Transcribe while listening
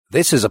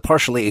This is a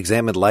Partially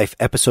Examined Life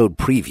episode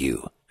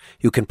preview.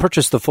 You can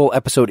purchase the full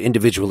episode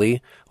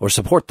individually or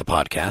support the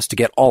podcast to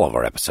get all of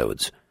our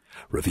episodes.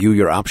 Review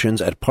your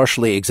options at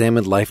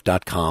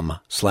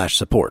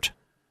partiallyexaminedlife.com/support.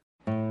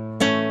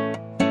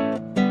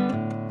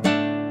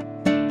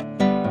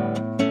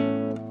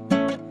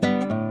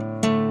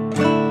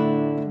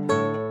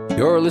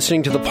 You're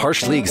listening to The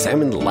Partially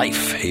Examined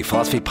Life, a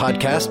philosophy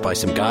podcast by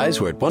some guys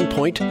who at one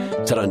point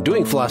set on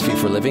doing philosophy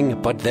for a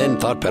living, but then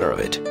thought better of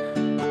it.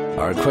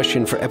 Our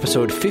question for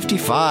episode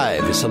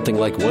 55 is something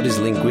like, what is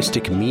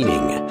linguistic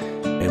meaning?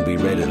 And we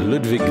read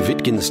Ludwig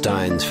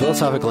Wittgenstein's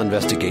Philosophical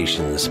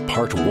Investigations,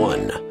 Part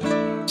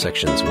 1,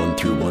 sections 1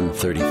 through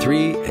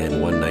 133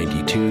 and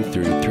 192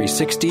 through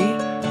 360.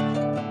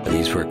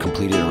 These were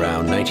completed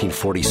around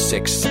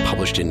 1946,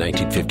 published in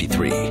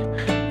 1953.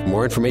 For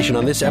more information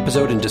on this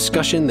episode and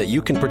discussion that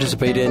you can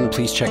participate in,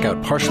 please check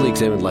out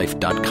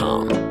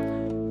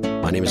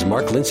partiallyexaminedlife.com. My name is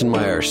Mark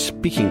Linsenmeyer,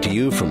 speaking to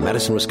you from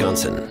Madison,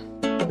 Wisconsin.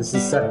 This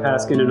is Seth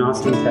Paskin in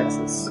Austin,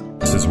 Texas.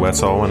 This is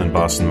Wes Alwyn in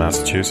Boston,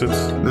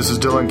 Massachusetts. This is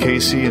Dylan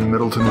Casey in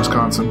Middleton,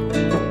 Wisconsin.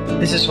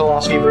 This is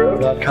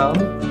philosophybro.com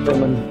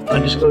from an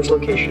undisclosed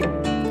location.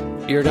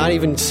 You're not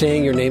even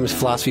saying your name is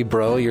Philosophy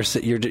Bro. You're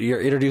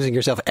introducing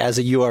yourself as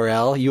a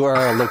URL. You are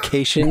a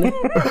location.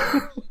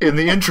 In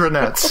the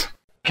intranets.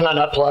 Can I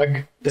not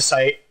plug the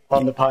site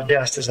on the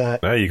podcast? Is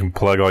that... Yeah, you can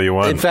plug all you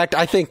want. In fact,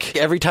 I think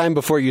every time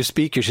before you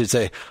speak, you should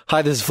say,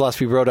 hi, this is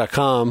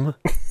philosophybro.com.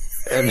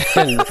 And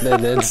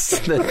then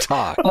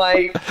talk.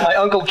 My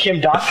Uncle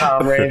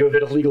Kim.com ran into a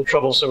bit of legal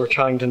trouble, so we're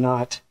trying to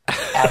not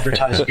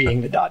advertise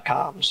being the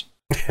 .coms.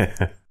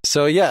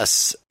 So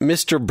yes,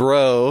 Mr.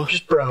 Bro.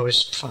 Just bro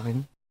is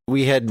fine.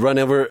 We had run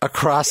over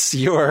across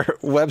your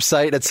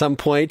website at some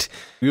point.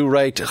 You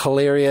write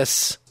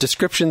hilarious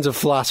descriptions of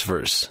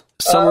philosophers,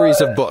 summaries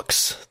of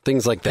books,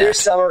 things like that. Their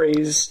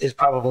summaries is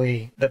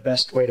probably the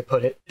best way to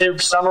put it. They're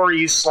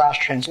summaries /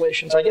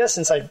 translations. I guess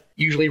since I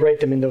usually write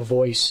them in the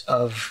voice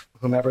of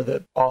whomever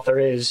the author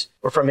is,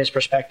 or from his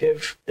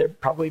perspective, they're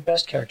probably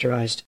best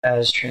characterized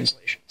as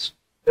translations.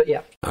 But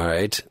yeah. All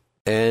right.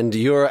 And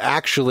you're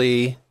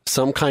actually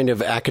some kind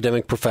of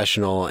academic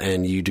professional,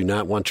 and you do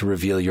not want to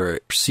reveal your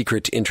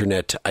secret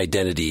internet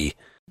identity.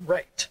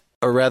 Right.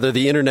 Or rather,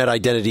 the internet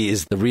identity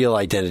is the real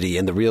identity,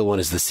 and the real one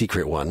is the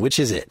secret one. Which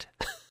is it?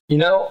 You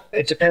know,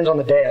 it depends on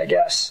the day, I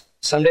guess.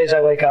 Some days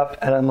I wake up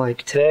and I'm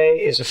like, today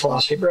is a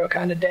philosophy bro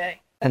kind of day.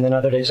 And then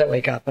other days I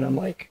wake up and I'm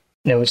like,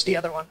 no, it's the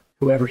other one,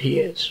 whoever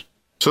he is.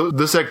 So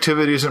this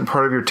activity isn't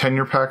part of your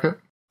tenure packet?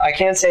 I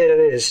can't say that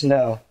it is,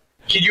 no.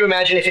 Could you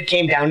imagine if it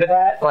came down to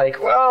that?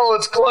 Like, well,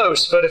 it's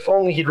close, but if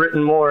only he'd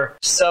written more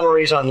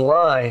summaries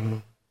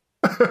online.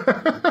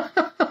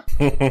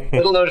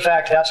 Little known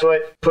fact, that's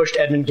what pushed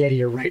Edmund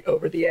Gettier right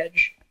over the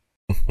edge.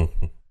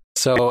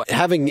 So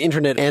having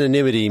internet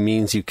anonymity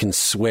means you can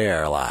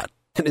swear a lot.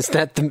 Is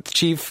that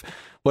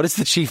what is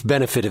the chief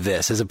benefit of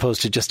this as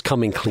opposed to just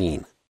coming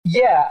clean?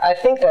 Yeah, I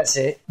think that's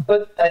it.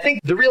 But I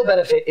think the real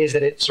benefit is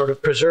that it sort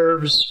of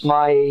preserves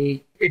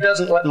it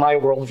doesn't let my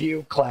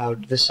worldview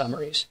cloud the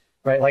summaries,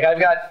 right? Like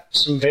I've got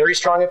some very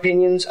strong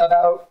opinions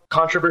about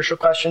controversial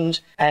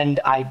questions,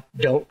 and I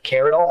don't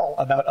care at all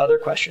about other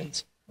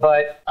questions.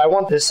 But I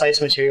want this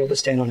site's material to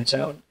stand on its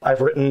own.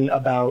 I've written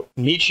about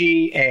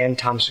Nietzsche and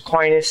Thomas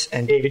Aquinas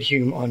and David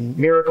Hume on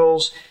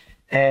miracles,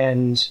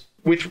 and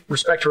with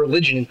respect to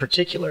religion in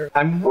particular,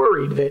 I'm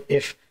worried that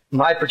if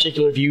my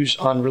particular views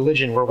on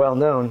religion were well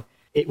known,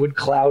 it would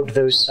cloud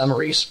those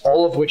summaries,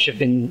 all of which have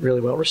been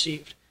really well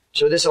received.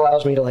 So this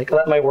allows me to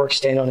let my work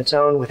stand on its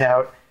own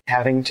without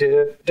having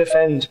to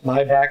defend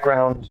my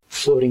background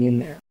floating in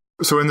there.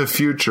 So in the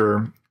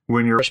future,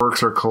 when your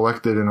works are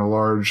collected in a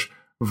large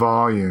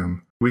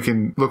volume, we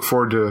can look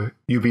forward to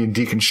you being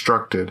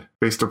deconstructed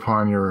based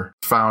upon your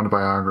found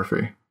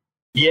biography.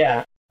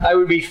 Yeah, I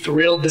would be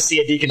thrilled to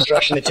see a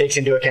deconstruction that takes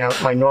into account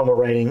my normal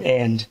writing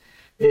and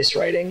this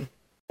writing.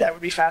 That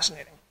would be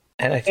fascinating.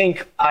 And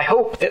I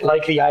hope that,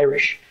 like the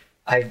Irish,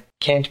 I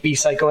can't be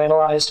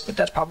psychoanalyzed, but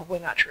that's probably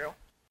not true.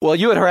 Well,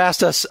 you had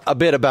harassed us a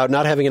bit about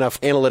not having enough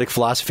analytic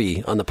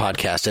philosophy on the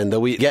podcast, and though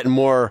we get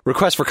more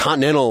requests for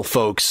continental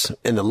folks,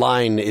 and the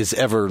line is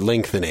ever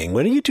lengthening.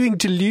 What are you doing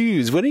to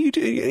lose? What are you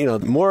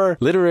doing? More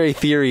literary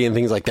theory and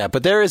things like that.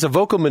 But there is a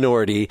vocal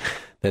minority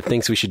that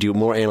thinks we should do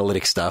more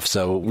analytic stuff.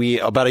 So we,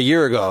 about a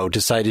year ago,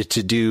 decided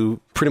to do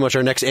pretty much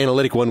our next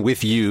analytic one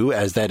with you,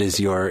 as that is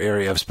your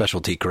area of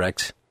specialty,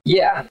 correct?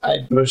 Yeah,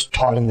 I was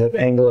taught in the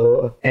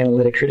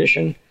Anglo-analytic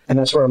tradition, and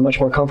that's where I'm much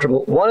more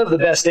comfortable. One of the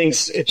best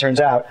things, it turns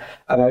out,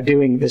 about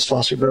doing this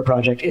Philosophy Bro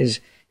project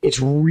is it's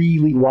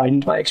really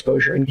widened my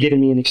exposure and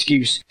given me an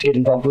excuse to get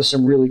involved with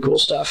some really cool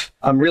stuff.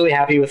 I'm really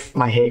happy with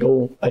my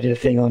Hegel. I did a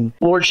thing on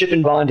lordship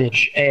and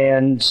bondage,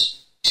 and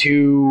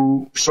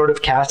to sort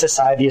of cast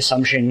aside the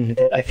assumption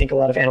that I think a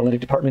lot of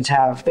analytic departments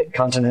have that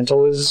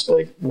continental is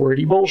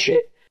wordy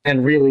bullshit.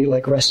 And really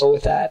wrestle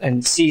with that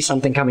and see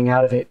something coming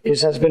out of it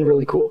has been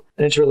really cool.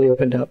 And it's really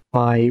opened up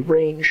my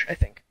range, I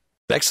think.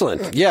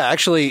 Excellent. Yeah,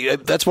 actually,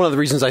 that's one of the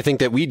reasons I think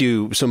that we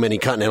do so many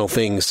continental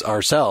things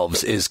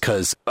ourselves is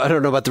because I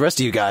don't know about the rest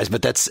of you guys,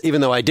 but that's,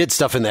 even though I did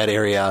stuff in that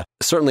area,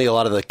 certainly a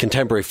lot of the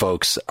contemporary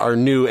folks are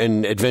new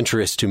and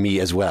adventurous to me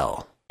as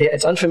well. Yeah,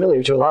 it's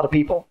unfamiliar to a lot of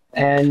people.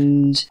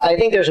 And I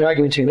think there's an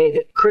argument to be made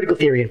that critical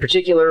theory in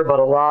particular, but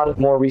a lot of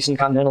more recent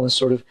continentalists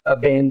sort of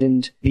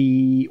abandoned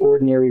the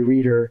ordinary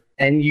reader.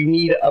 And you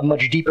need a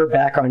much deeper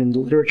background in the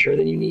literature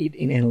than you need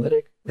in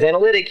analytic. With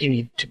analytic, you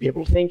need to be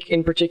able to think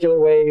in particular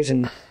ways,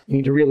 and you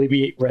need to really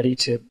be ready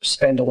to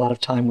spend a lot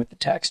of time with the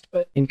text.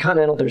 But in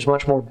continental, there's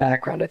much more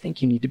background I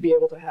think you need to be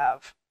able to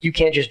have. You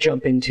can't just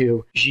jump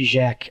into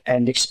Zizek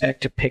and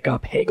expect to pick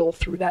up Hegel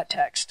through that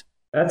text.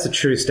 That's a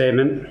true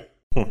statement.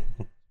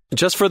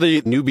 Just for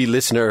the newbie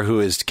listener who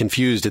is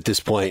confused at this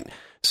point,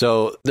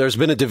 so there's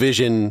been a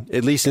division,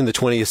 at least in the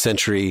 20th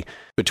century,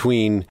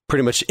 between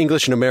pretty much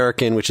English and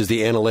American, which is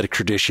the analytic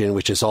tradition,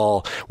 which is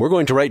all, we're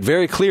going to write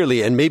very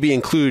clearly and maybe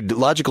include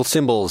logical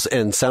symbols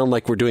and sound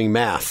like we're doing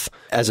math,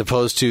 as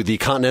opposed to the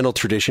continental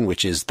tradition,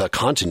 which is the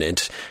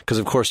continent, because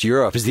of course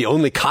Europe is the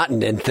only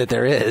continent that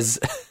there is.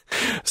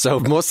 So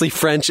mostly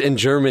French and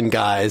German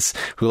guys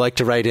who like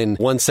to write in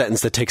one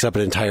sentence that takes up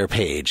an entire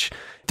page.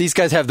 These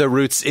guys have their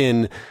roots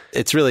in,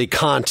 it's really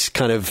Kant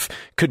kind of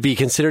could be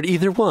considered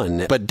either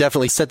one, but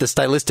definitely set the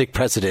stylistic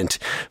precedent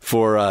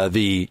for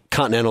the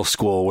continental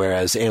school,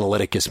 whereas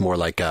analytic is more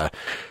like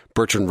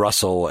Bertrand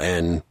Russell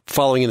and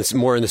following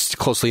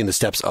closely in the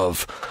steps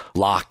of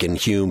Locke and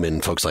Hume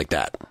and folks like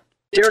that.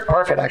 Derek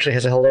Parfit actually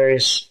has a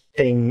hilarious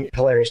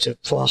to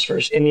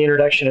philosophers, in the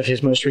introduction of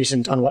his most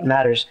recent On What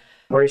Matters,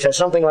 where he says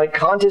something like,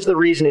 Kant is the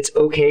reason it's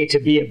okay to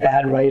be a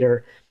bad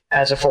writer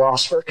as a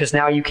philosopher, because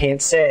now you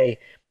can't say,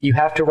 you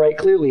have to write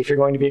clearly. If you're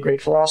going to be a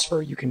great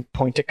philosopher, you can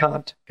point to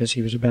Kant because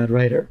he was a bad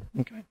writer.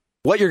 Okay.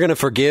 What you're going to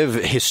forgive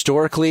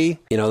historically,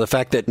 the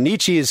fact that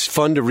Nietzsche is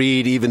fun to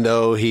read, even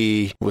though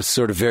he was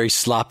sort of very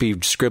sloppy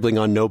scribbling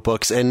on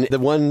notebooks, and the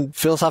one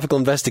Philosophical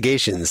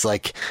Investigations,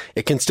 like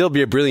it can still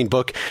be a brilliant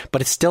book,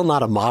 but it's still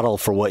not a model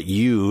for what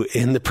you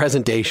in the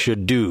present day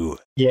should do.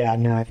 Yeah,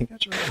 no, I think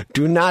that's right.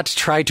 Do not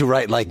try to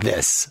write like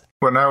this.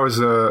 When I was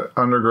an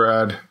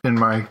undergrad in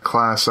my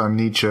class on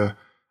Nietzsche,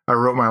 I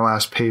wrote my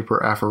last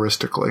paper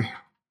aphoristically.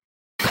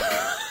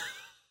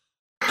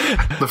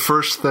 The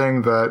first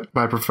thing that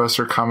my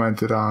professor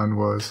commented on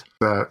was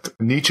that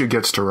Nietzsche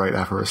gets to write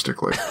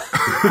aphoristically.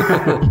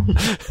 I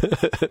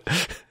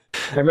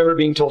remember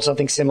being told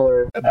something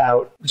similar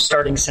about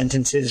starting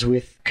sentences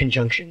with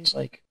conjunctions.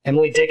 Like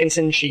Emily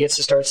Dickinson, she gets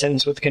to start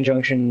sentences with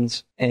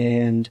conjunctions,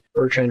 and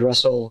Bertrand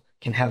Russell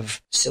can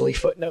have silly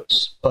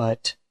footnotes.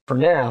 But for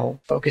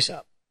now, focus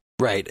up.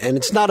 Right. And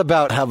it's not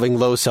about having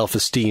low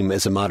self-esteem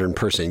as a modern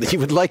person. You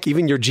would like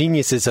even your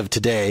geniuses of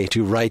today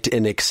to write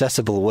in an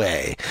accessible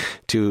way,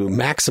 to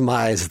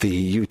maximize the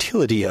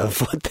utility of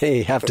what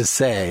they have to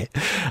say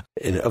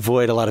and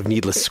avoid a lot of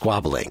needless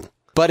squabbling.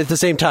 But at the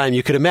same time,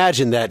 you could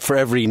imagine that for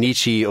every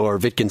Nietzsche or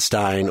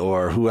Wittgenstein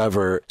or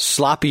whoever,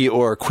 sloppy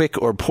or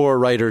quick or poor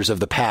writers of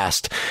the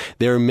past,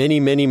 there are many,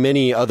 many,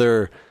 many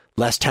other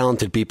less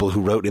talented people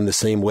who wrote in the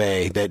same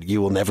way that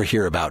you will never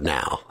hear about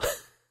now.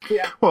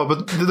 Yeah. Well,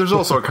 but there's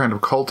also a kind of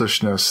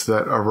cultishness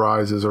that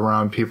arises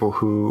around people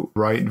who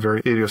write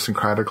very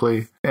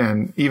idiosyncratically.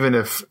 And even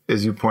if,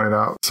 as you pointed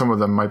out, some of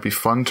them might be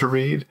fun to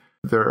read,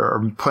 there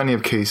are plenty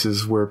of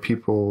cases where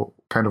people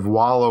kind of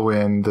wallow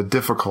in the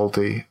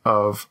difficulty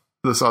of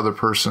this other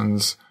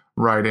person's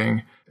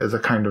writing as a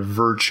kind of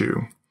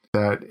virtue,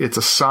 that it's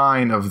a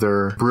sign of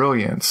their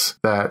brilliance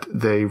that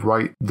they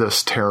write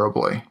this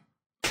terribly.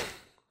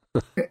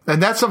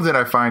 And that's something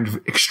I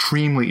find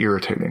extremely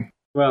irritating.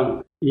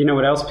 Well, you know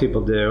what else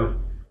people do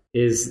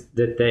is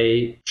that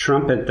they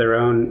trumpet their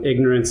own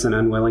ignorance and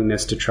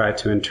unwillingness to try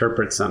to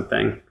interpret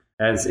something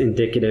as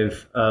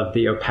indicative of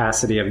the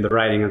opacity of the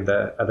writing of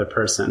the other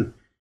person.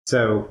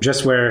 So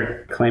just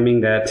where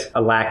claiming that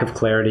a lack of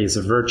clarity is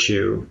a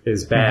virtue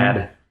is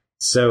bad,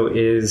 so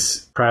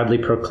is proudly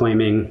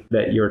proclaiming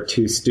that you're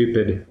too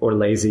stupid or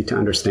lazy to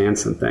understand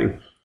something,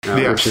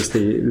 which is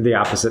the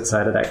opposite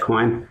side of that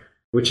coin,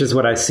 which is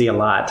what I see a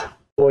lot.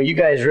 Well, you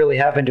guys really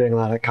have been doing a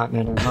lot of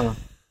continental, huh?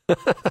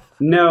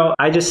 No,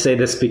 I just say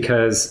this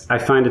because I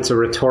find it's a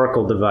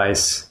rhetorical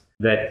device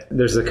that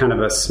there's a kind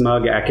of a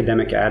smug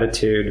academic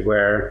attitude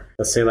where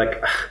they'll say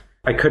like,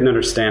 I couldn't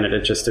understand it.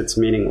 It's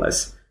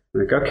meaningless.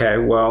 I'm like, okay,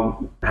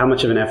 well, how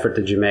much of an effort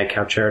did you make?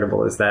 How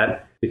charitable is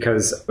that?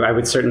 Because I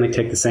would certainly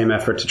take the same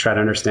effort to try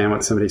to understand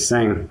what somebody's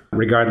saying,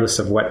 regardless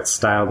of what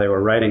style they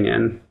were writing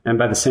in. And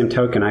by the same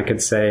token, I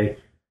could say,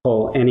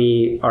 pull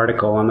any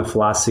article on the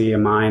philosophy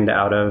of mind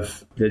out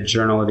of the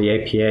Journal of the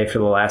APA for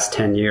the last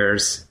 10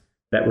 years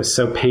that was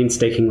so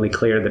painstakingly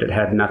clear that it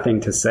had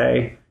nothing to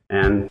say,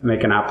 and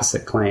make an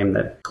opposite claim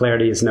that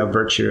clarity is no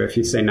virtue if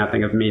you say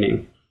nothing of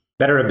meaning.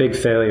 Better a big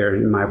failure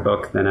in my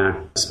book than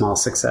a small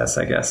success,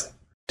 I guess.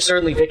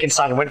 Certainly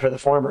Wittgenstein went for the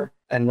former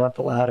and not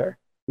the latter.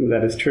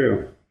 That is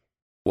true.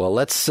 Well,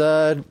 let's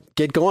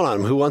get going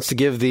on. Who wants to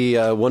give the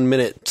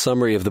 1-minute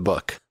summary of the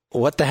book?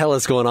 What the hell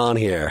is going on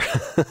here?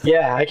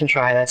 Yeah, I can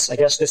try. I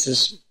guess this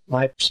is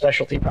my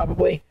specialty,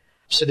 probably.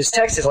 So this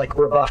text has like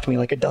rebuffed me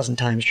like a dozen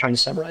times trying to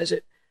summarize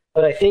it.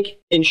 But I think,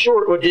 in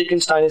short, what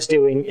Wittgenstein is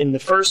doing in the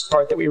first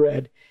part that we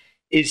read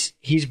is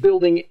he's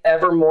building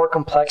ever more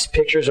complex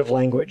pictures of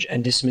language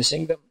and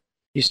dismissing them.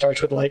 He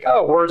starts with like,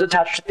 oh, words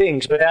attached to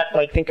things, but that,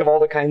 like, think of all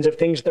the kinds of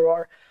things there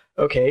are.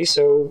 Okay,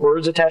 so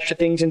words attach to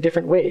things in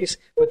different ways,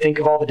 but think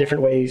of all the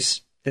different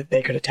ways that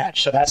they could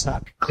attach. So that's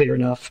not clear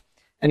enough.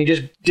 And he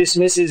just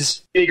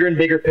dismisses bigger and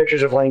bigger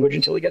pictures of language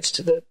until he gets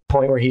to the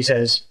point where he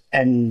says,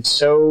 and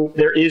so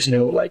there is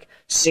no like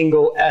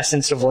single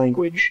essence of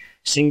language,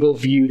 single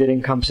view that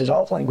encompasses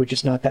all of language.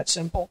 It's not that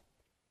simple.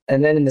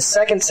 And then in the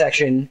second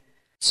section,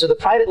 so the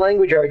private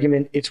language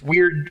argument, it's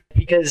weird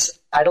because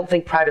I don't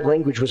think private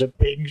language was a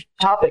big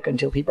topic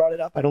until he brought it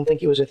up. I don't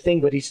think it was a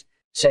thing, but he's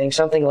saying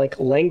something like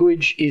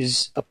language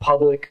is a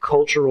public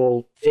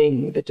cultural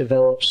thing that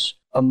develops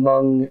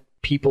among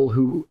people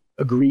who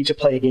agree to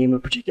play a game a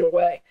particular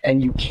way.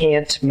 And you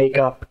can't make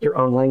up your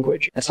own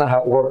language. That's not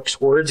how it works.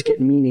 Words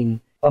get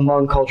meaning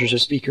among cultures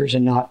of speakers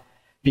and not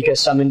because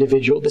some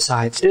individual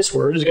decides this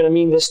word is going to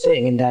mean this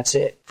thing and that's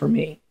it for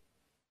me.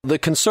 The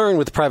concern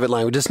with private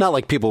language, it's not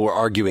like people were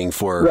arguing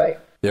for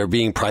there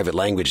being private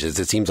languages.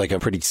 It seems like a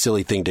pretty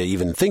silly thing to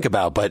even think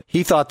about, but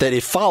he thought that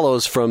it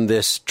follows from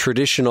this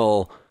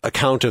traditional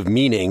account of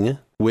meaning,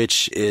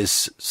 which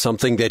is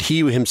something that he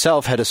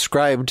himself had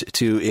ascribed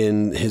to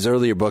in his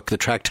earlier book, The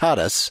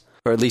Tractatus,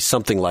 or at least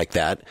something like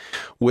that,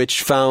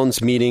 which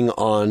founds meaning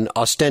on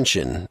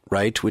ostension,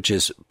 right? Which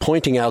is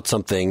pointing out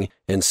something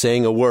and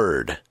saying a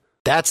word.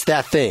 That's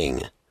that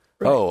thing.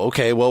 Right. Oh,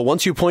 okay. Well,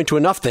 once you point to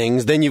enough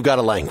things, then you've got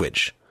a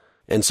language.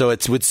 And so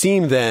it would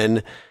seem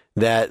then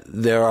that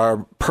there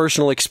are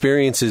personal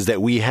experiences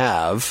that we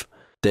have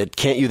that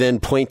can't you then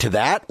point to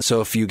that? So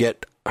if you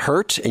get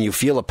hurt and you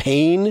feel a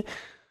pain,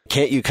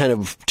 can't you kind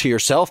of to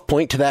yourself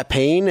point to that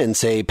pain and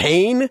say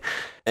pain?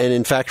 And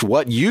in fact,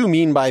 what you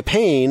mean by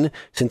pain,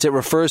 since it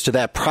refers to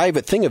that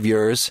private thing of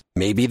yours,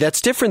 maybe that's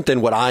different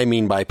than what I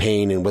mean by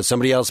pain and what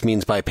somebody else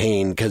means by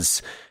pain.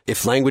 Because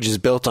if language is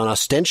built on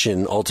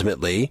ostension,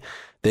 ultimately,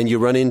 then you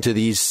run into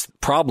these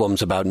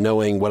problems about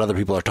knowing what other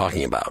people are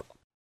talking about.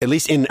 At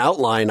least in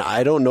outline,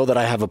 I don't know that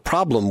I have a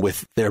problem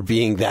with there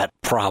being that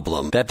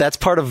problem. That's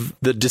part of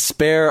the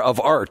despair of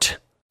art.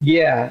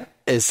 Yeah.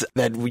 Is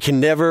that we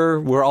can never,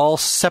 we're all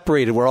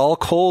separated. We're all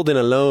cold and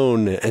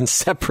alone and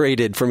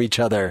separated from each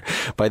other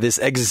by this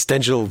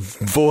existential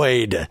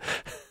void.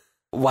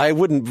 Why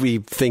wouldn't we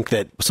think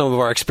that some of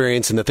our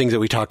experience and the things that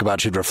we talk about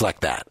should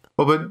reflect that?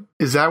 Well, but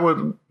is that what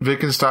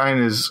Wittgenstein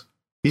is?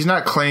 He's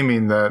not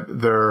claiming that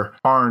there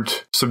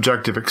aren't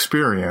subjective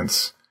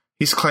experience.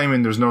 He's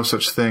claiming there's no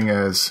such thing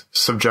as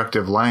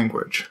subjective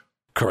language.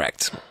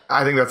 Correct.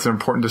 I think that's an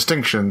important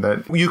distinction,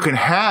 that you can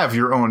have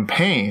your own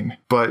pain,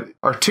 but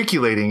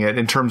articulating it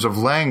in terms of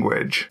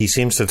language. He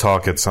seems to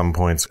talk at some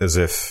points as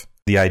if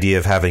the idea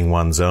of having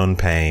one's own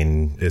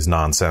pain is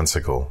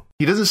nonsensical.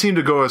 He doesn't seem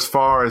to go as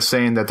far as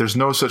saying that there's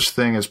no such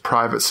thing as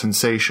private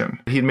sensation.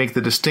 He'd make the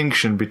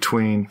distinction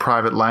between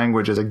private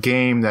language as a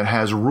game that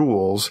has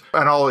rules,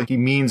 and all he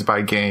means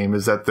by game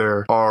is that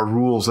there are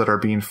rules that are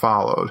being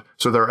followed.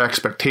 So there are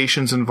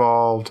expectations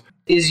involved.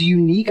 Is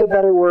unique a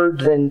better word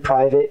than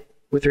private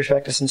with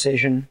respect to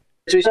sensation?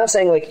 So he's not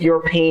saying like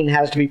your pain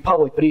has to be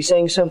public, but he's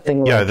saying something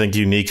like... Yeah, I think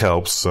unique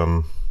helps.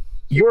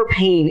 Your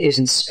pain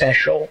isn't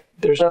special.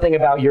 There's nothing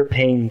about your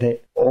pain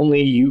that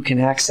only you can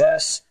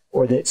access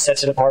or that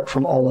sets it apart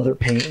from all other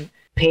pain.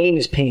 Pain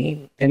is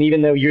pain. And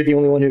even though you're the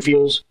only one who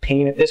feels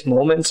pain at this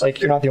moment, it's like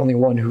you're not the only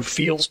one who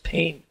feels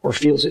pain or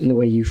feels it in the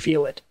way you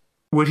feel it.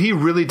 Would he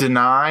really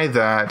deny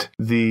that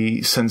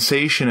the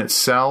sensation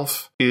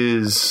itself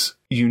is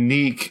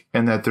unique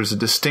and that there's a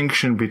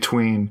distinction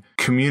between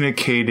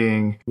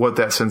communicating what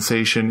that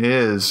sensation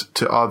is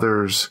to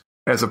others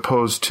as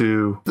opposed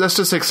to, let's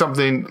just take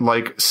something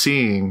like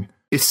seeing.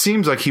 It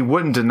seems like he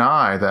wouldn't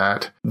deny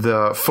that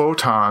the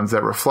photons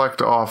that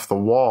reflect off the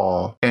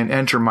wall and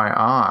enter my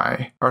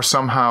eye are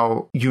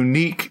somehow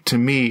unique to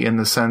me in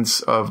the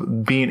sense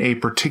of being a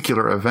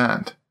particular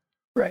event.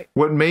 Right.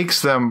 What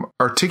makes them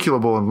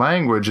articulable in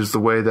language is the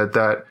way that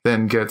that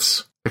then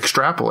gets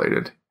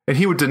extrapolated. And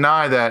he would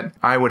deny that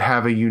I would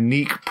have a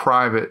unique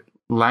private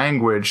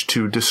language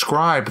to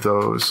describe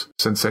those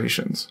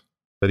sensations.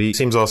 But he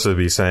seems also to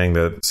be saying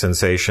that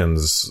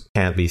sensations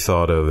can't be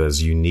thought of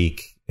as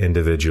unique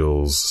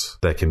individuals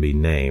that can be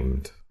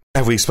named.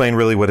 Have we explained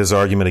really what his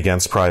argument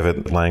against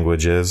private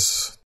language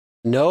is?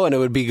 No, and it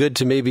would be good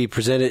to maybe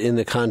present it in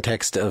the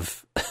context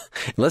of,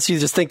 unless you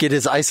just think it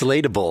is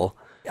isolatable.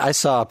 I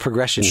saw a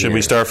progression Should here.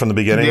 we start from the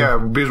beginning? Yeah,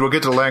 because we'll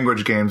get to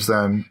language games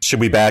then. Should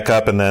we back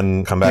up and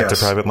then come back to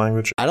private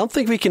language? I don't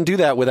think we can do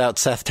that without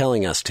Seth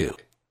telling us to.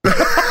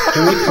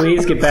 Can we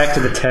please get back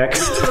to the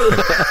text?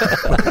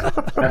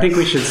 I think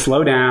we should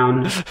slow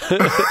down.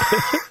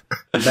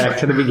 Back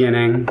to the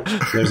beginning.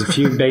 There's a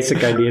few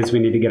basic ideas we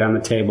need to get on the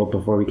table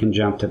before we can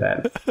jump to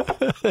that.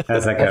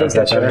 How's that go? Is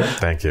that better?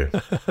 Thank you.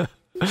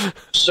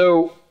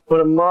 So, when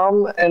a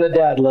mom and a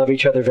dad love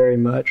each other very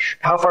much,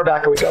 how far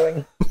back are we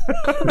going?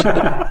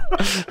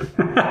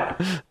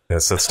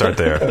 Yes, let's start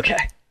there.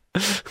 Okay.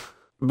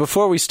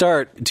 Before we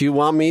start, do you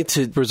want me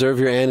to preserve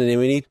your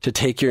anonymity to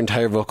take your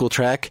entire vocal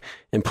track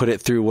and put it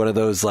through one of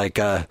those like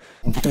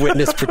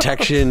witness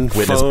protection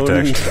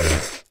phone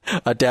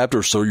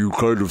adapter so you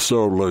kind of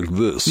sound like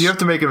this? You have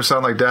to make him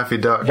sound like Daffy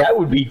Duck. That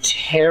would be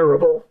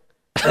terrible.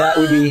 That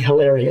would be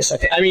hilarious.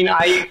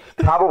 I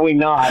probably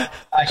not.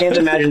 I can't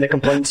imagine the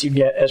complaints you'd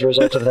get as a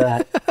result of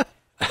that.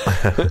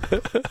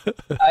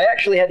 I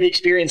actually had the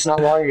experience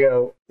not long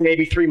ago,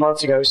 maybe 3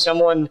 months ago.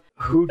 Someone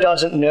who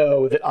doesn't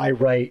know that I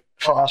write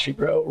Philosophy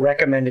Bro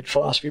recommended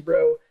Philosophy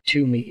Bro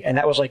to me, and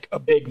that was like a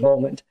big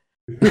moment.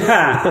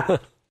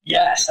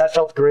 Yes, that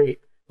felt great.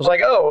 I was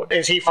like, oh,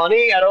 is he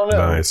funny? I don't know.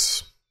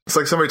 Nice. It's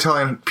like somebody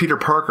telling Peter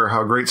Parker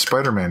how great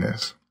Spider-Man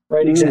is.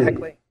 Right,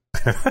 exactly.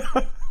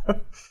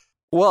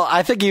 Well,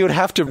 I think you would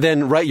have to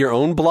then write your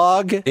own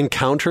blog in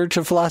counter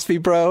to Philosophy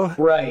Bro.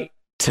 Right.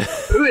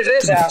 Who is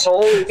this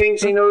asshole who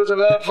thinks he knows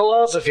about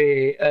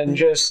philosophy? And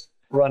just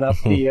run up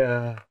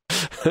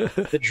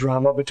the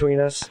drama between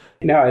us.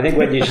 No, I think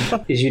what you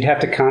should is you'd have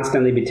to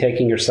constantly be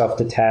taking yourself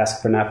to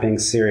task for not being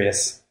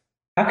serious.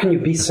 How can you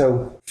be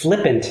so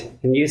flippant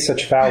and use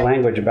such foul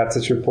language about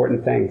such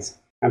important things?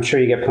 I'm sure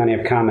you get plenty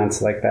of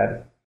comments like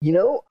that. You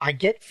know, I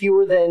get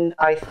fewer than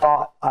I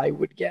thought I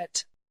would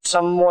get.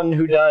 Someone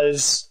who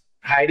does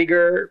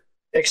Heidegger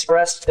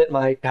expressed that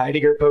my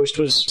Heidegger post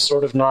was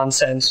sort of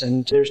nonsense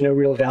and there's no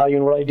real value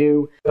in what I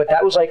do. But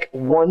that was like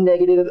one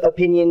negative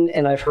opinion,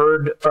 and I've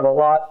heard from a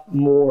lot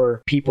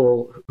more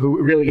people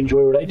who really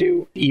enjoy what I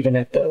do, even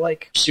at the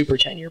like super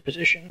tenure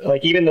position.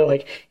 Like even the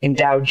like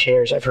endowed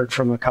chairs, I've heard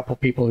from a couple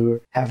people who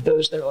have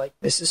those. They're like,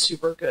 this is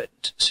super good.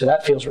 So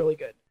that feels really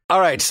good. All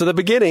right, so the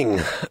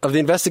beginning of the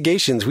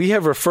investigations, we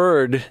have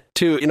referred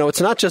to,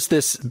 it's not just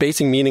this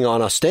basing meaning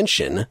on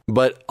ostension,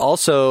 but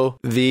also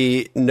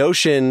the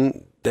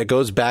notion that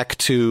goes back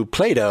to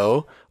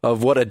Plato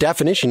of what a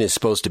definition is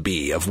supposed to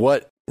be, of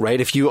what, right?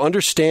 If you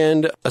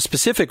understand a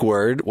specific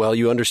word, well,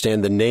 you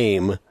understand the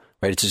name,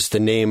 right? It's just the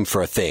name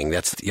for a thing.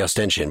 That's the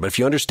ostension. But if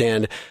you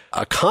understand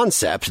a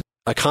concept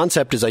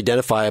is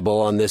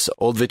identifiable on this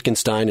old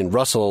Wittgenstein and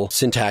Russell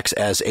syntax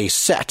as a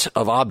set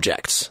of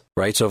objects,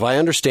 right? So if I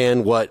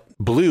understand what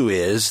blue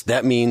is,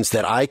 that means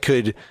that I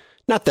could,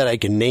 not that I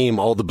can name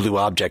all the blue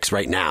objects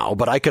right now,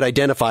 but I could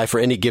identify for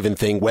any given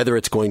thing whether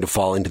it's going to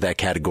fall into that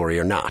category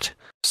or not.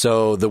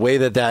 So the way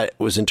that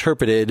was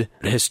interpreted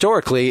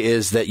historically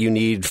is that you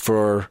need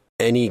for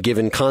any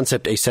given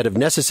concept a set of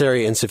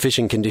necessary and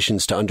sufficient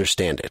conditions to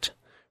understand it,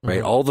 right?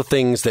 Mm-hmm. All the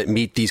things that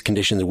meet these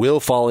conditions will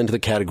fall into the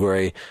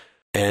category.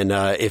 And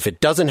if it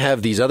doesn't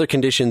have these other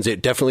conditions,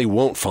 it definitely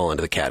won't fall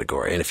into the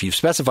category. And if you've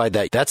specified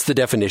that, that's the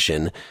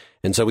definition.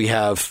 And so we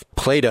have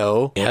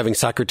Plato having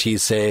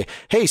Socrates say,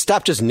 hey,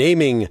 stop just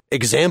naming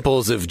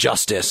examples of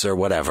justice or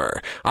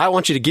whatever. I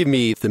want you to give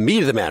me the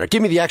meat of the matter.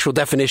 Give me the actual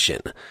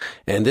definition.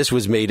 And this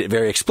was made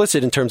very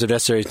explicit in terms of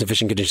necessary and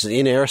sufficient conditions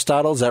in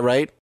Aristotle. Is that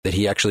right? That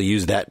he actually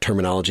used that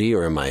terminology,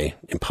 or am I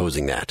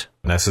imposing that?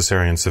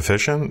 Necessary and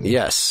sufficient?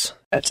 Yes.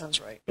 That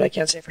sounds right, but I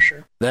can't say for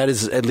sure. That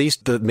is at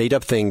least the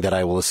made-up thing that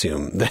I will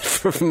assume, that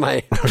from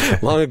my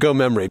long-ago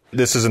memory.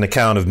 This is an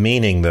account of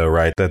meaning, though,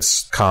 right?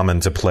 That's common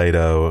to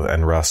Plato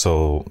and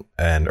Russell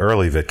and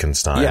early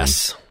Wittgenstein.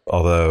 Yes.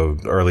 Although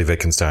early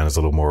Wittgenstein is a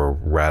little more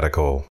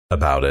radical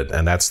about it.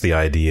 And that's the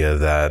idea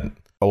that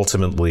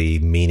ultimately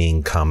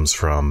meaning comes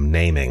from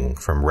naming,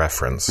 from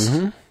reference.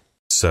 Mm-hmm.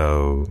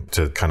 So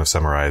to kind of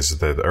summarize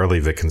the early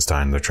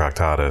Wittgenstein, the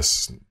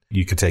Tractatus,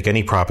 you could take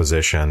any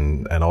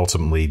proposition and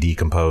ultimately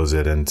decompose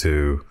it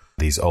into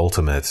these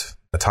ultimate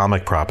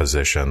atomic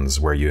propositions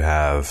where you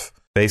have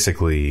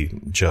basically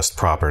just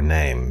proper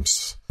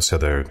names. So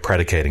they're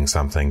predicating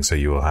something. So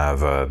you will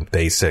have a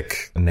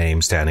basic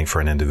name standing for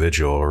an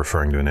individual or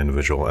referring to an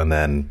individual, and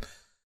then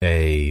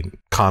a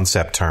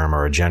concept term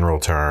or a general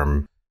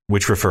term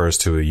which refers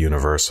to a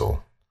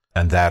universal.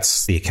 And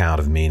that's the account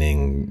of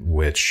meaning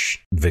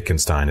which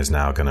Wittgenstein is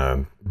now going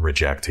to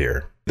reject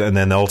here. And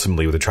then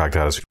ultimately with the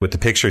Tractatus, with the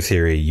picture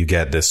theory, you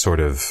get this sort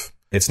of,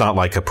 it's not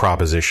like a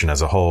proposition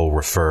as a whole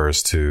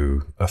refers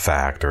to a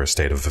fact or a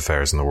state of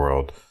affairs in the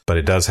world, but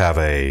it does have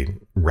a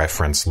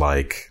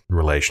reference-like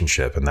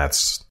relationship, and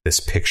that's this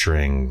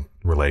picturing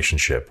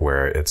relationship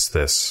where it's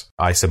this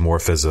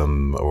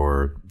isomorphism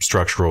or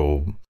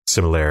structural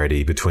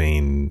similarity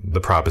between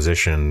the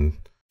proposition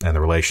and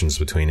the relations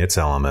between its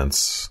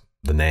elements,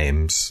 the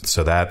names.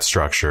 So that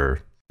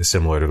structure is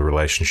similar to the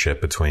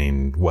relationship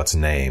between what's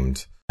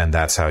named. And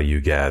that's how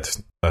you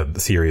get a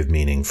theory of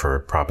meaning for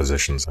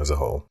propositions as a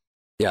whole.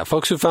 Yeah,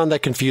 folks who found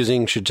that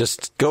confusing should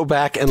just go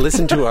back and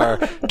listen to our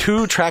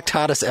 2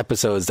 Tractatus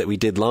episodes that we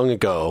did long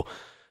ago.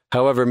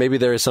 However, maybe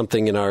there is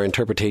something in our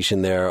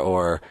interpretation there,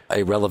 or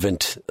a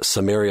relevant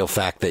summarial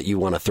fact that you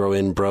want to throw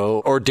in, bro,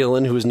 or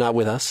Dylan, who is not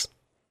with us.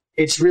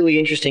 It's really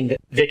interesting that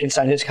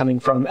Wittgenstein is coming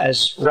from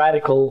as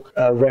radical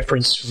a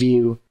reference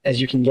view as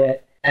you can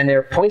get. And there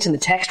are points in the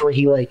text where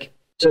he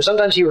so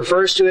sometimes he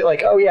refers to it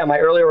like, oh yeah, my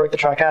earlier work, the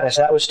Tractatus,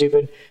 that was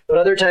stupid. But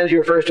other times he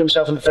refers to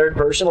himself in the third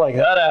person, like,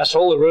 that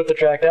asshole who wrote the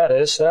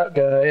Tractatus, that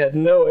guy had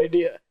no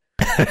idea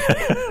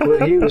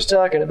what he was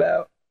talking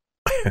about.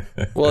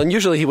 Well, and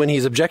usually when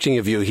he's objecting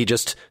of you, he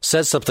just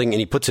says something and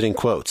he puts it in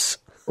quotes.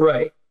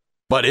 Right.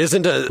 But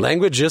isn't a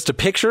language just a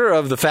picture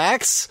of the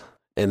facts?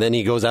 And then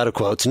he goes out of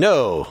quotes.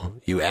 No,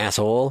 you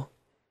asshole.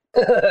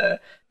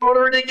 What a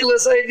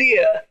ridiculous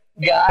idea,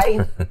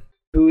 guy.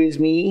 Who is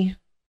me?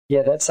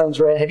 Yeah, that sounds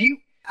right.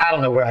 I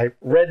don't know where I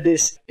read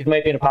this. It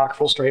might be an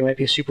apocryphal story. It might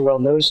be a super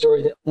well-known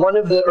story. That one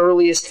of the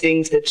earliest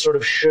things that sort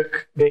of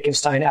shook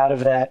Wittgenstein out of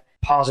that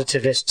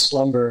positivist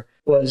slumber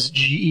was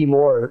G.E.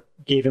 Moore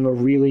gave him a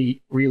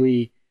really,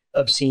 really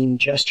obscene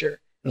gesture.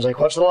 I was like,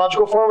 what's the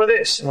logical form of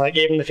this? And I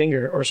gave him the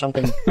finger or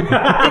something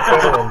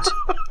equivalent.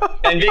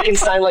 And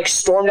Wittgenstein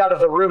stormed out of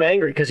the room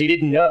angry because he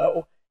didn't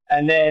know.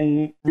 And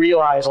then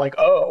realized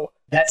oh,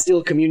 that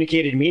still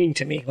communicated meaning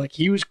to me.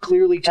 He was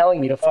clearly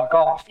telling me to fuck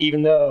off,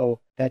 even though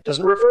that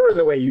doesn't refer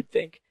the way you'd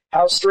think.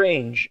 How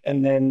strange.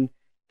 And then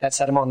that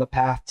set him on the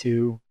path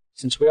to,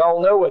 since we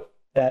all know what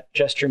that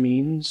gesture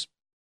means.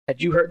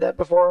 Had you heard that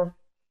before?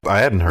 I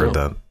hadn't heard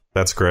that.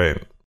 That's great.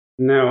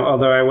 No,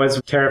 although I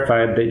was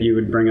terrified that you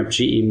would bring up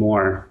G.E.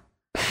 Moore.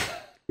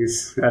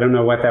 I don't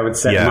know what that would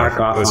set Mark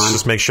off let's on.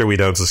 just make sure we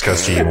don't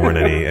discuss G.E. Moore in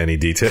any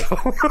detail.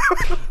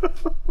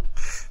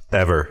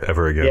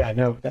 Ever again. Yeah,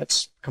 no,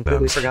 that's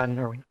completely forgotten.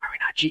 Are we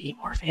not G.E.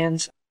 Moore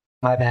fans?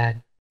 My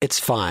bad. It's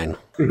fine.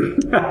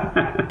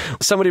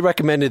 Somebody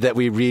recommended that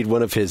we read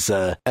one of his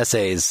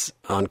essays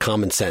on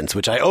common sense,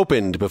 which I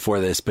opened before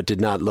this but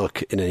did not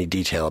look in any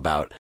detail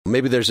about.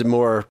 Maybe there's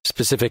more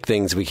specific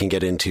things we can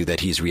get into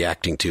that he's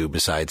reacting to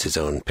besides his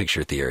own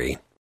picture theory.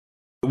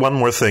 One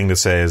more thing to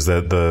say is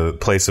that the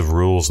place of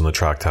rules in the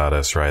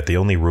Tractatus, right? The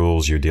only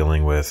rules you're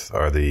dealing with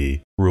are the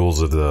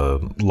rules of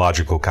the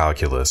logical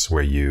calculus,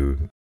 where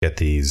you get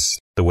the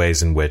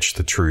ways in which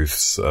the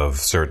truths of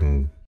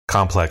certain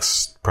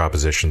complex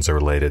propositions are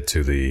related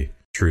to the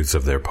truths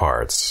of their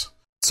parts.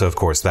 So, of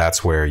course,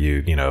 that's where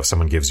if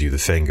someone gives you the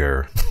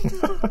finger,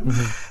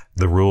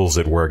 the rules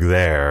at work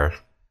there,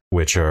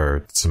 which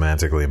are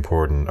semantically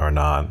important, are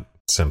not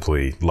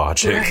simply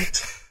logic.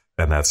 Right.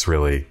 And that's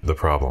really the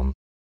problem.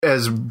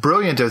 As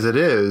brilliant as it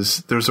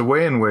is, there's a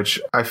way in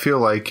which I feel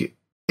like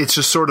it's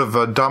just sort of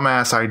a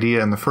dumbass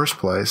idea in the first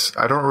place.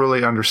 I don't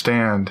really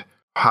understand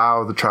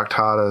how the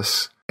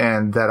Tractatus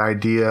and that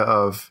idea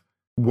of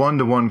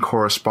one-to-one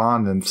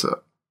correspondence,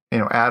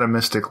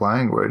 atomistic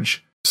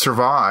language,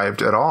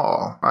 survived at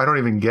all. I don't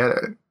even get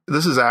it.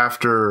 This is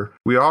after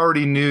we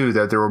already knew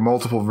that there were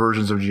multiple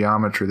versions of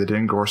geometry that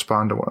didn't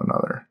correspond to one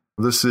another.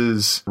 This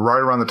is right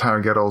around the time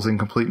of Gödel's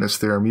incompleteness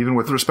theorem, even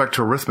with respect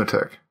to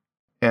arithmetic.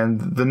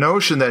 And the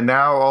notion that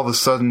now all of a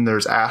sudden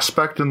there's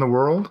aspect in the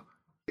world,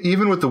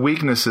 even with the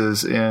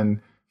weaknesses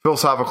in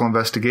philosophical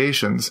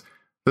investigations,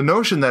 the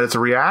notion that it's a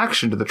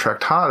reaction to the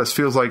Tractatus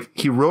feels like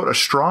he wrote a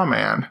straw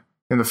man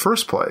in the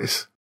first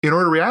place in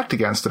order to react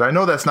against it. I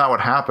know that's not what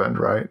happened,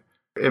 right?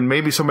 And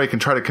maybe somebody can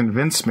try to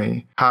convince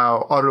me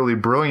how utterly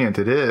brilliant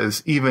it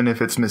is, even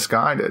if it's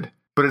misguided.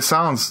 But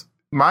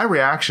my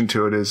reaction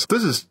to it is,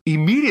 this is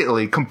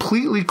immediately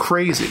completely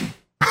crazy.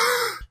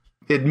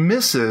 It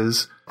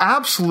misses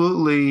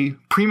absolutely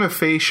prima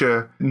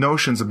facie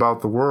notions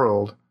about the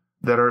world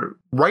that are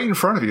right in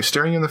front of you,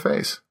 staring you in the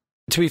face.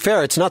 To be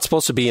fair, it's not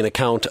supposed to be an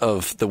account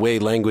of the way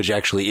language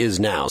actually is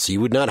now. So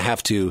you would not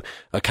have to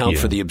account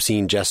for the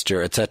obscene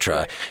gesture,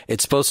 etc.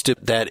 It's supposed to,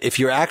 that if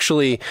you're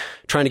actually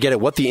trying to get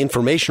at what the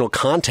informational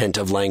content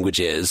of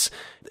language is,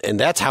 and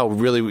that's how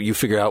really you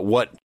figure out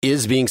what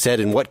is being said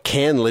and what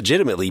can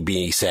legitimately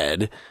be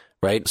said,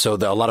 right? So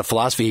a lot of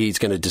philosophy he's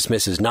going to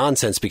dismiss as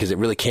nonsense because it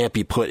really can't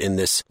be put in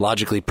this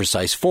logically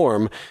precise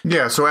form.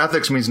 Yeah, so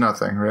ethics means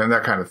nothing, right? And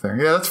that kind of thing.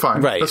 Yeah, that's fine.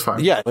 Right. That's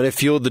fine. Yeah, and it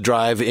fueled the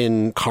drive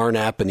in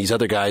Carnap and these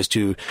other guys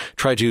to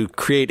try to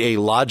create a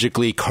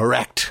logically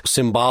correct,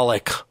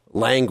 symbolic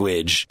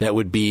language that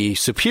would be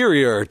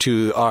superior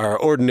to our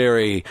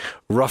ordinary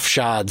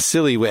roughshod,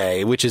 silly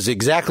way, which is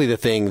exactly the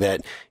thing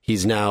that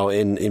he's now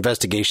in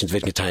investigations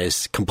Wittgenstein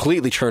is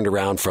completely turned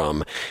around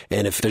from.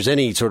 And if there's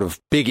any sort of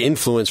big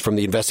influence from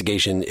the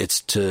investigation,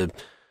 it's to,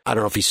 I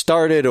don't know if he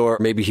started or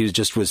maybe he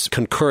was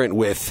concurrent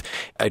with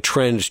a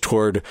trend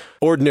toward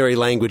ordinary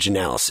language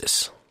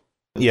analysis.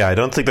 Yeah, I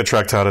don't think the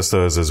Tractatus,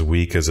 though, is as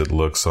weak as it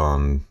looks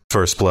on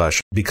first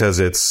blush, because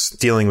it's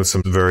dealing with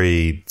some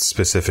very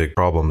specific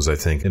problems, I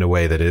think, in a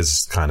way that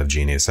is kind of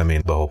genius. I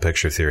mean, the whole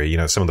picture theory,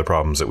 some of the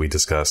problems that we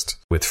discussed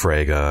with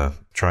Frege,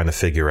 trying to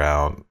figure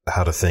out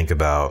how to think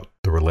about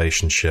the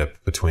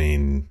relationship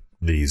between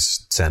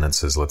these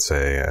sentences, let's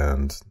say,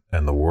 and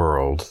the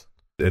world.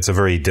 It's a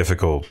very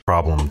difficult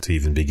problem to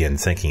even begin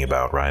thinking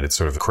about, right? It's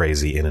sort of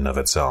crazy in and of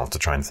itself to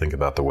try and think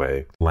about the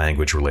way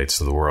language relates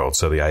to the world.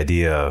 So the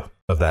idea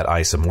of that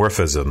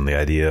isomorphism, the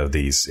idea of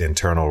these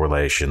internal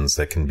relations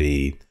that can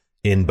be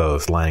in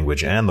both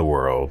language and the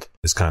world,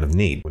 is kind of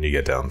neat when you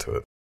get down to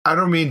it. I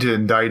don't mean to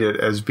indict it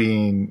as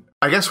being...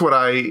 I guess what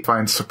I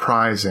find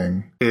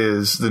surprising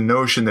is the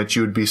notion that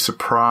you would be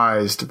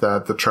surprised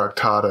that the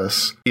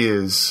Tractatus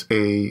is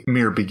a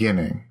mere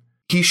beginning.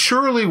 He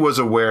surely was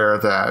aware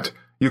that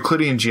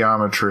Euclidean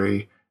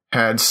geometry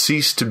had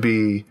ceased to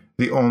be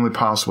the only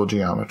possible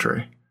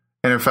geometry.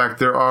 And in fact,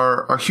 there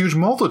are a huge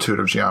multitude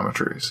of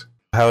geometries.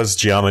 How is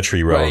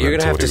geometry relevant? Right, you're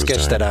going to have to what he was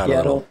sketch doing? that out a Yeah,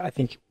 little. I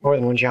think more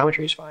than one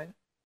geometry is fine.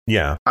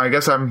 Yeah. I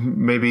guess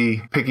I'm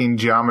maybe picking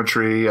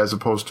geometry as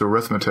opposed to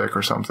arithmetic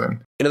or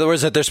something. In other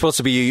words, that there's supposed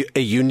to be a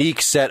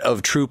unique set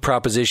of true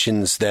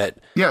propositions that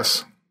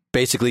Yes.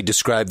 basically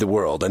describe the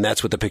world, and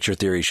that's what the picture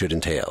theory should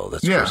entail.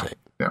 That's what you're saying.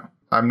 Yeah.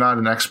 I'm not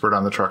an expert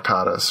on the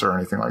Tractatus or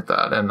anything like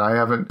that, and I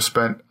haven't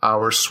spent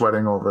hours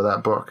sweating over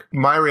that book.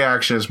 My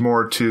reaction is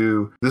more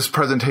to this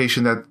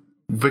presentation that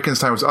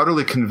Wittgenstein was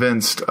utterly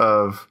convinced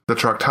of the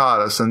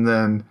Tractatus, and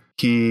then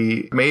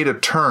he made a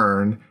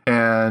turn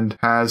and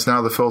has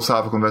now the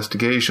philosophical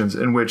investigations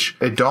in which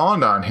it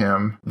dawned on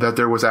him that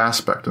there was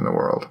aspect in the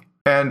world.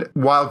 And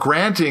while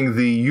granting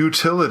the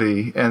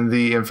utility and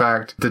in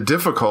fact, the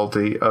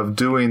difficulty of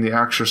doing the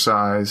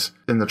exercise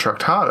in the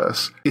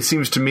Tractatus, it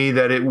seems to me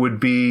that it would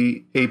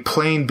be a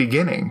plain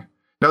beginning.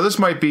 Now, this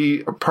might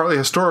be a partly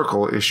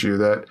historical issue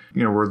that,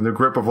 we're in the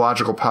grip of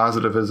logical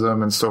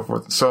positivism and so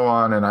forth and so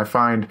on. And I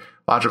find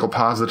logical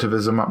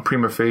positivism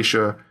prima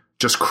facie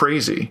just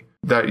crazy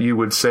that you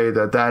would say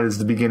that that is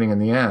the beginning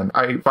and the end.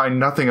 I find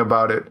nothing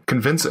about it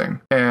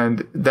convincing.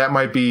 And that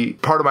might be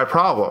part of my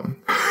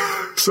problem.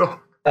 So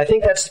I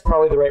think that's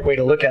probably the right way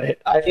to look at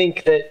it. I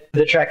think that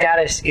the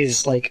Tractatus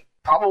is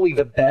probably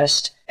the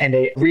best and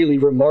a really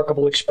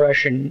remarkable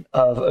expression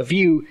of a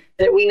view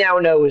that we now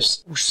know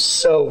is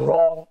so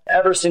wrong.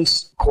 Ever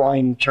since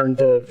Quine turned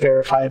the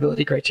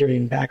verifiability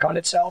criterion back on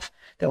itself,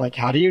 they're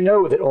how do you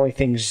know that only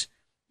things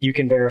you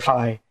can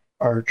verify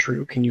are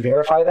true? Can you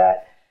verify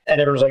that? And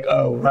everyone's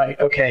oh, right,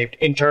 okay,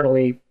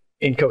 internally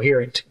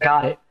incoherent,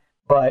 got it.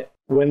 But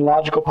when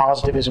logical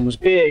positivism was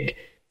big,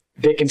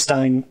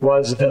 Wittgenstein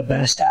was the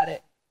best at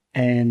it.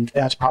 And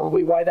that's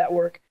probably why that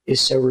work is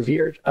so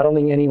revered. I don't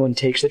think anyone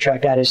takes the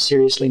Tractatus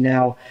seriously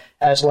now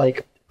as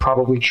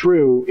probably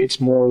true.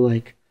 It's more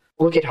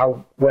look at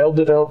how well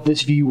developed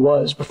this view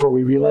was before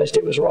we realized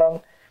it was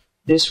wrong.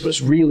 This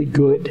was really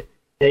good.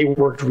 They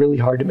worked really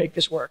hard to make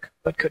this work,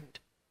 but couldn't.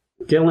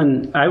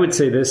 Dylan, I would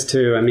say this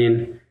too.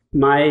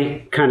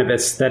 My kind of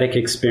aesthetic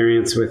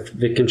experience with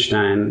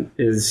Wittgenstein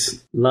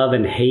is love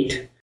and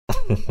hate.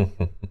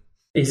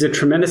 He's a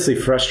tremendously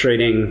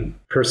frustrating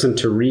person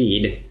to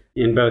read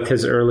in both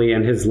his early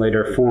and his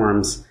later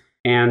forms.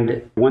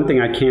 And one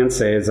thing I can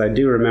say is I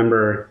do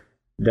remember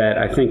that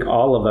I think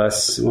all of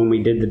us, when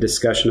we did the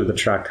discussion of the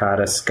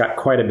Tractatus, got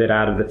quite a bit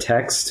out of the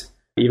text,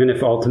 even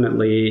if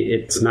ultimately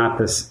it's not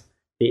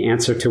the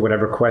answer to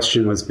whatever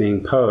question was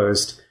being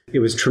posed. It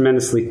was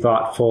tremendously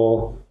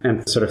thoughtful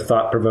and sort of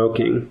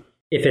thought-provoking.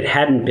 If it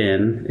hadn't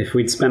been, if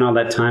we'd spent all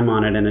that time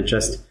on it and it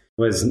just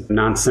was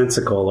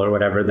nonsensical or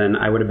whatever, then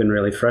I would have been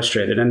really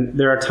frustrated. And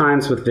there are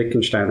times with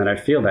Wittgenstein that I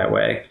feel that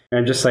way.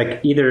 I'm just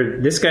either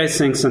this guy's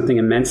saying something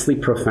immensely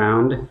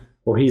profound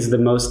or he's the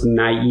most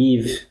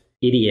naive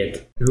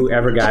idiot who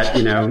ever got,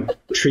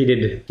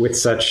 treated with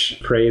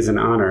such praise and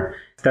honor.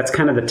 That's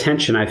kind of the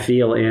tension I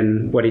feel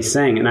in what he's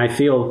saying. And I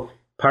feel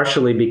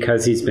partially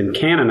because he's been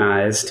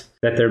canonized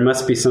that there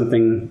must be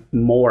something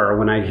more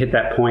when I hit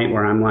that point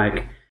where I'm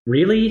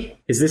really?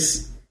 Is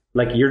this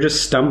you're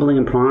just stumbling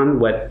upon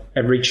what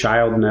every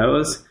child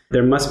knows?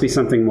 There must be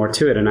something more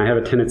to it. And I have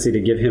a tendency to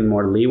give him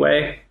more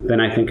leeway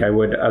than I think I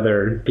would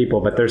other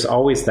people. But there's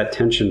always that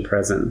tension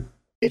present.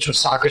 It's what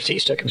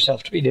Socrates took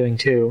himself to be doing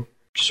too,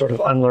 sort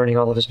of unlearning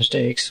all of his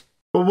mistakes.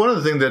 Well, one of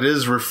the things that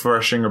is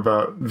refreshing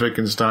about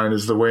Wittgenstein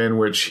is the way in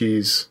which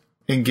he's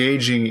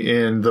engaging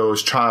in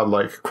those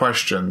childlike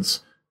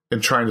questions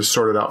and trying to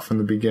sort it out from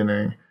the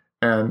beginning.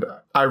 And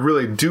I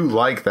really do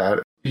like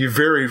that. He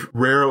very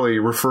rarely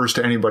refers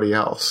to anybody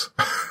else,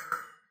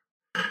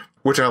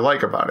 which I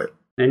like about it.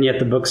 And yet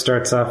the book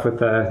starts off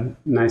with a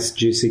nice,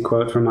 juicy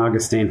quote from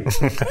Augustine.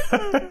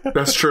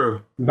 That's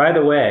true. By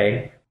the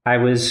way, I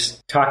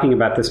was talking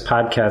about this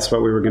podcast,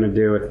 what we were going to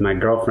do with my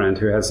girlfriend,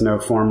 who has no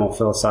formal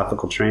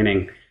philosophical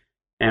training.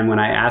 And when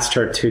I asked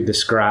her to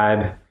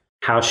describe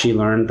how she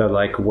learned the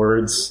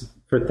words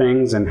for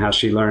things and how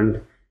she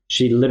learned,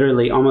 she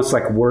literally almost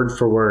word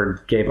for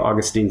word gave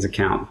Augustine's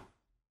account.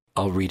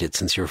 I'll read it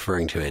since you're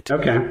referring to it.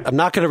 Okay. I'm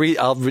not going to read.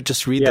 I'll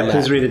just read the Latin.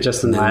 Please read it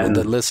just in Latin.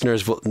 The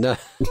listeners will. No.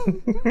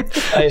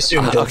 I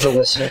assume that the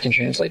listener can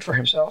translate for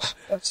himself.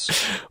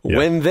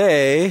 When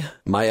they,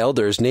 my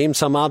elders, named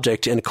some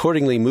object and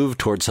accordingly moved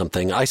toward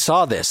something, I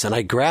saw this, and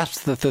I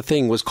grasped that the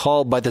thing was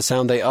called by the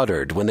sound they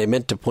uttered when they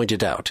meant to point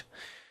it out.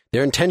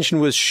 Their intention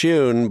was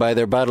shown by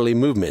their bodily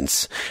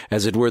movements,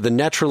 as it were the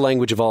natural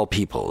language of all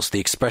peoples,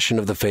 the expression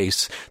of the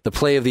face, the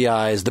play of the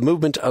eyes, the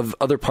movement of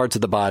other parts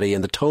of the body,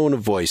 and the tone of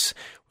voice,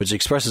 which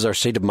expresses our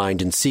state of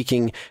mind in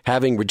seeking,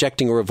 having,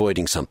 rejecting, or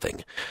avoiding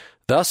something.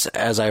 Thus,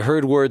 as I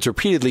heard words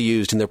repeatedly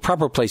used in their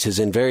proper places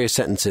in various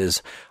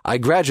sentences, I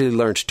gradually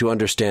learnt to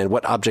understand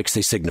what objects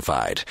they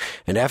signified,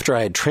 and after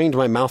I had trained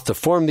my mouth to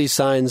form these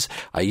signs,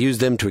 I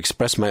used them to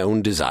express my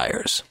own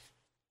desires.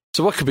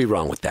 So what could be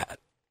wrong with that?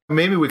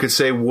 Maybe we could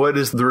say, what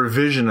is the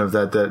revision of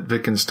that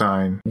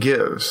Wittgenstein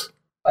gives?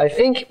 I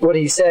think what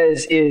he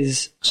says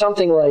is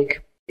something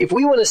like, If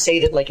we want to say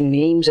that, like,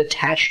 names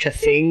attach to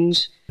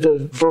things,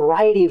 the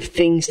variety of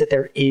things that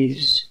there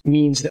is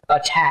means that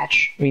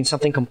attach means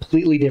something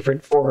completely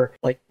different for,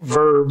 like,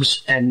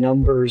 verbs and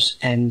numbers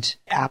and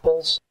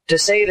apples. To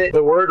say that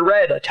the word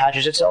red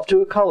attaches itself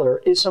to a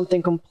color is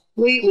something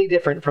completely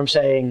different from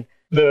saying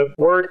the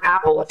word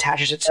apple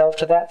attaches itself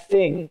to that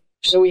thing.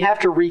 So we have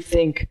to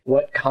rethink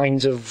what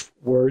kinds of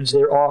words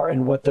there are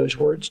and what those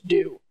words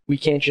do. We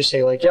can't just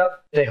say, like,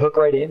 yep, they hook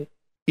right in.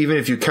 Even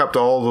if you kept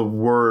all the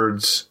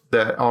words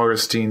that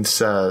Augustine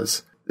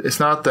says,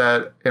 it's not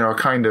that, a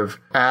kind of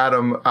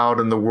Adam out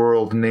in the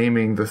world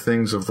naming the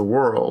things of the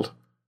world,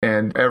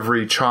 and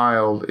every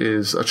child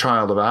is a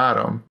child of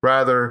Adam.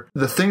 Rather,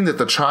 the thing that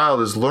the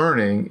child is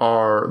learning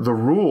are the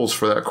rules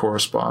for that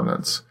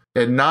correspondence,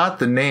 and not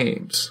the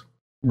names.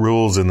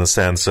 Rules in the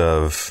sense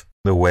of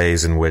the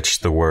ways in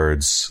which the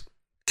words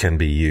can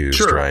be used,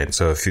 sure. Right?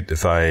 So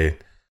if I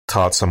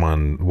taught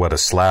someone what a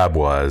slab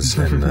was,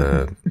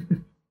 and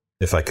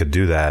if I could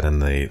do that in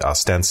the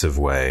ostensive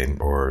way,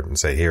 or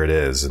say, here it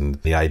is,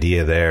 and the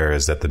idea there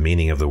is that the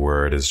meaning of the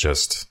word is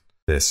just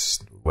this,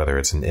 whether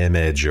it's an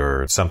image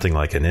or something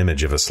like an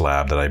image of a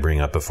slab that I bring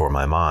up before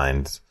my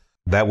mind,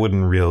 that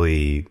wouldn't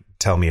really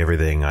tell me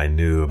everything I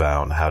knew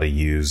about how to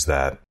use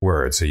that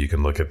word. So you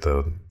can look at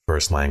the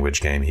first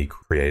language game he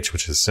creates,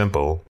 which is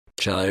simple.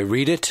 Shall I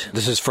read it?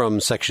 This is from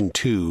section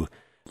 2.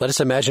 Let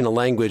us imagine a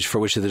language for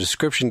which the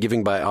description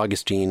given by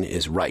Augustine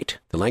is right.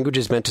 The language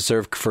is meant to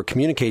serve for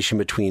communication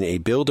between a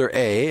builder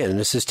A and an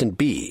assistant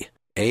B.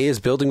 A is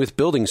building with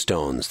building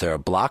stones. There are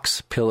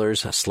blocks,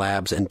 pillars,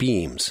 slabs, and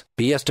beams.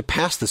 B has to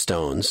pass the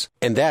stones,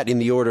 and that in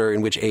the order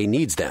in which A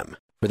needs them.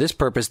 For this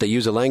purpose, they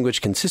use a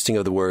language consisting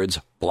of the words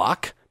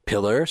block,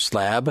 pillar,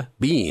 slab,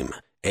 beam.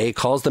 A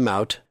calls them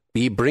out.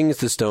 B brings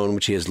the stone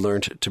which he has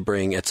learnt to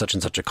bring at such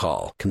and such a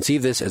call.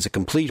 Conceive this as a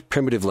complete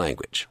primitive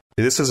language.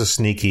 This is a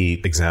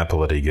sneaky example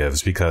that he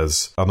gives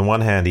because, on the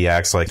one hand, he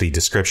acts like the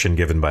description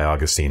given by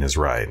Augustine is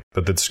right.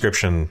 But the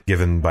description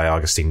given by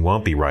Augustine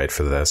won't be right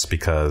for this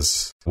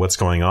because what's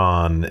going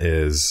on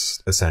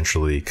is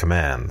essentially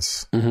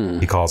commands. Mm-hmm.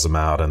 He calls them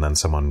out and then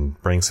someone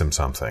brings him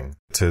something.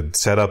 To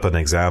set up an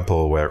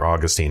example where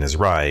Augustine is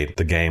right,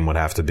 the game would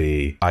have to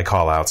be, I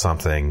call out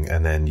something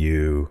and then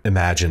you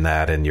imagine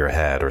that in your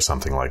head or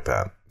something like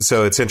that.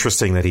 So it's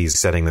interesting that he's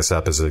setting this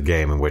up as a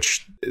game in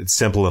which it's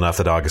simple enough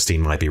that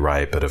Augustine might be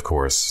right, but of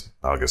course,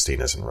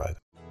 Augustine isn't right.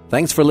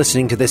 Thanks for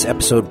listening to this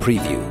episode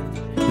preview.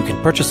 You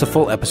can purchase a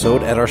full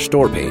episode at our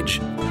store page,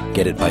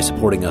 get it by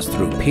supporting us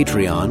through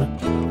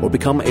Patreon, or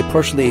become a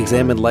Partially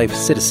Examined Life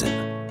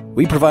citizen.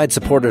 We provide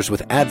supporters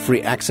with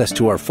ad-free access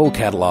to our full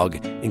catalog,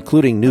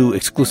 including new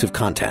exclusive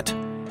content.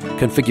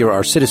 Configure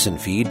our citizen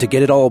feed to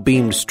get it all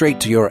beamed straight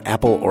to your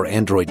Apple or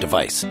Android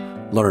device.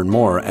 Learn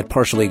more at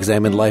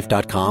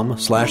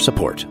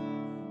partiallyexaminedlife.com/support.